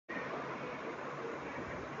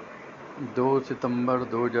2 सितंबर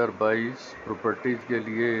 2022 properties के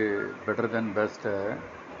लिए better than best है।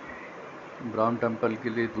 ब्राउन टेम्पल के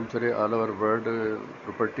लिए दूसरे all over world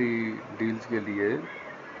property deals के लिए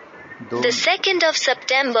The 2nd of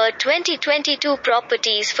September 2022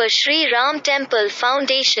 properties for Sri Ram Temple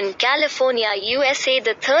Foundation, California, USA.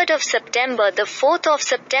 The 3rd of September, the 4th of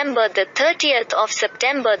September, the 30th of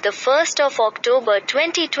September, the 1st of October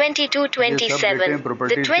 2022 27,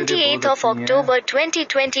 the 28th of October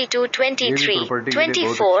 2022 23,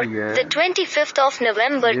 24, the 25th of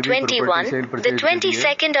November 21, the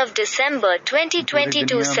 22nd of December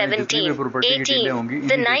 2022 17, 18,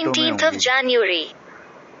 the 19th of January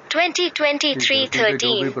 2023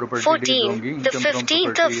 13, 14, the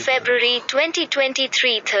 15th of February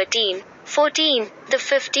 2023 13, 14, the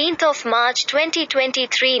 15th of March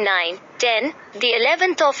 2023 9, 10, the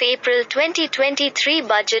 11th of April 2023.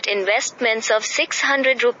 Budget investments of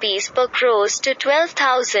 600 rupees per crores to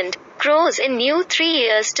 12,000 crores in new 3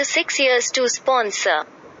 years to 6 years to sponsor.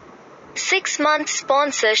 6-month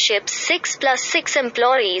sponsorships 6 plus 6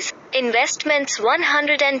 employees, investments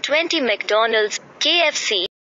 120 McDonald's, KFC,